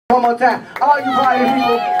One more time. All you party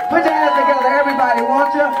people, put your hands together, everybody,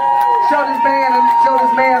 won't you? Show this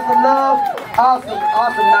man some love.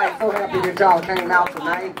 Awesome night. So happy that y'all came out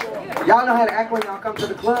tonight. Y'all know how to act when y'all come to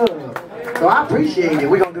the club. So I appreciate it.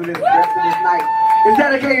 We're going to do this the rest of this night. It's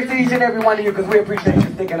dedicated to each and every one of you because we appreciate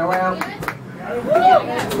you sticking around.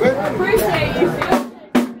 Appreciate you, Silky.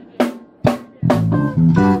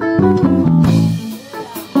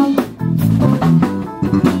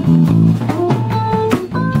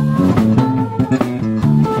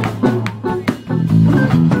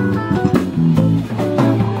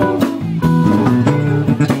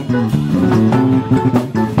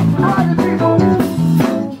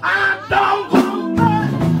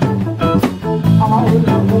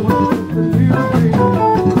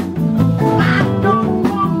 I don't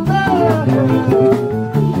want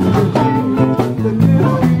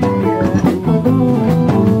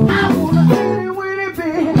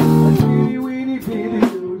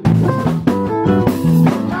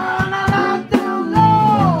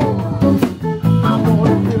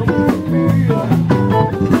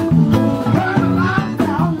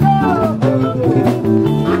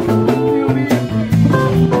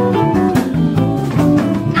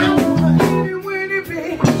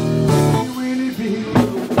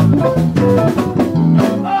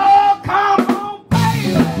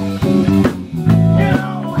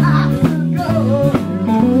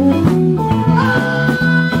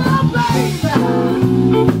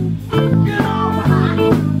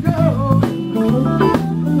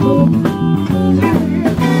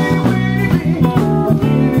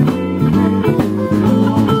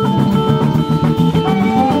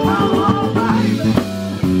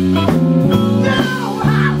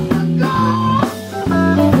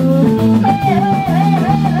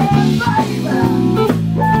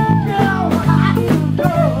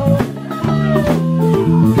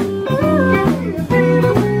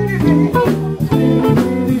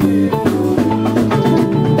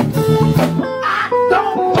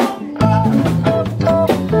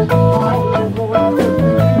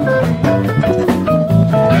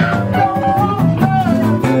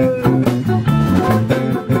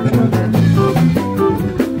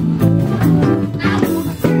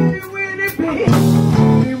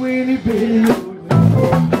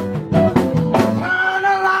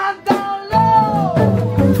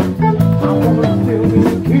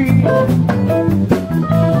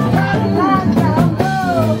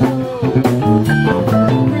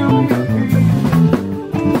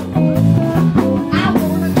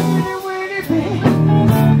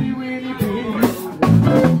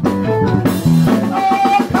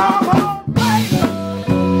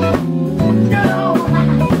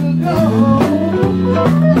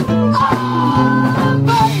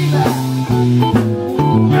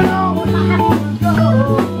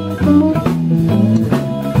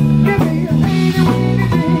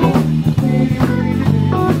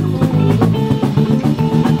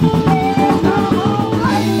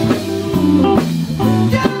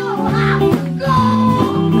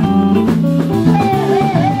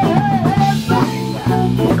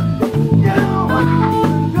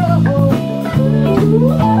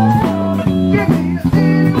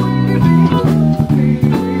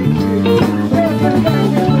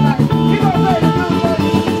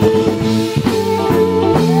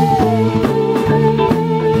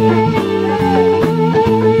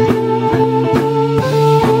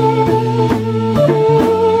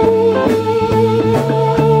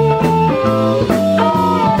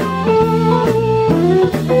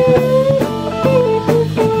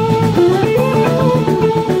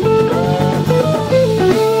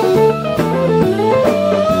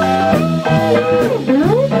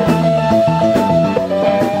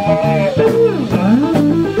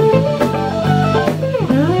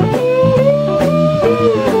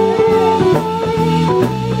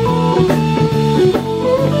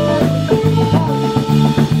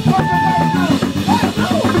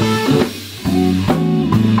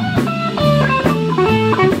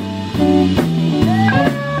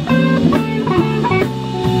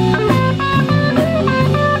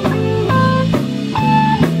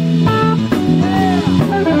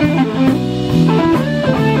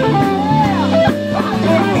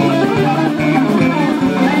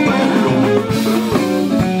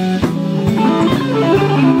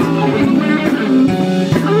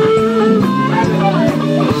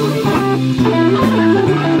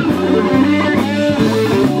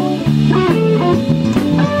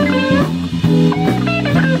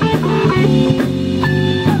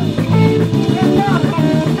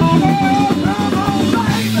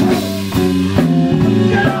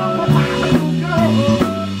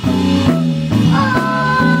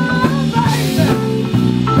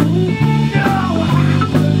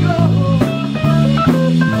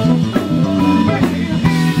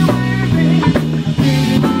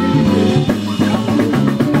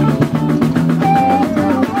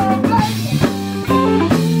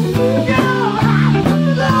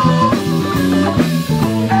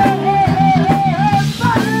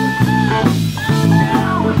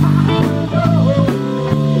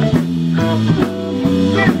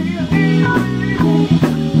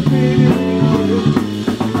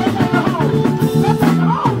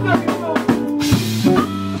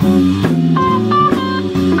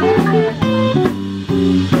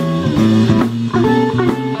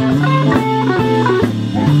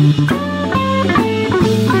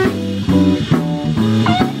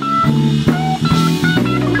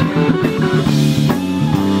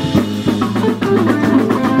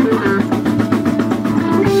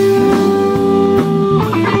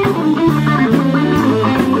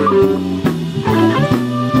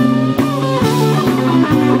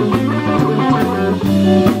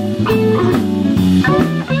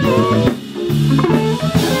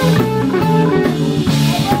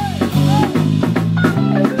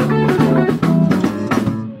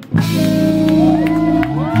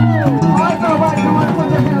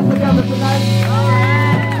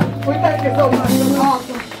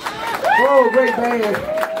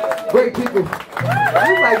band. Great people.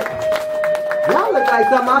 Y'all look like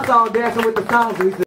something I saw on Dancing with the Stars recently.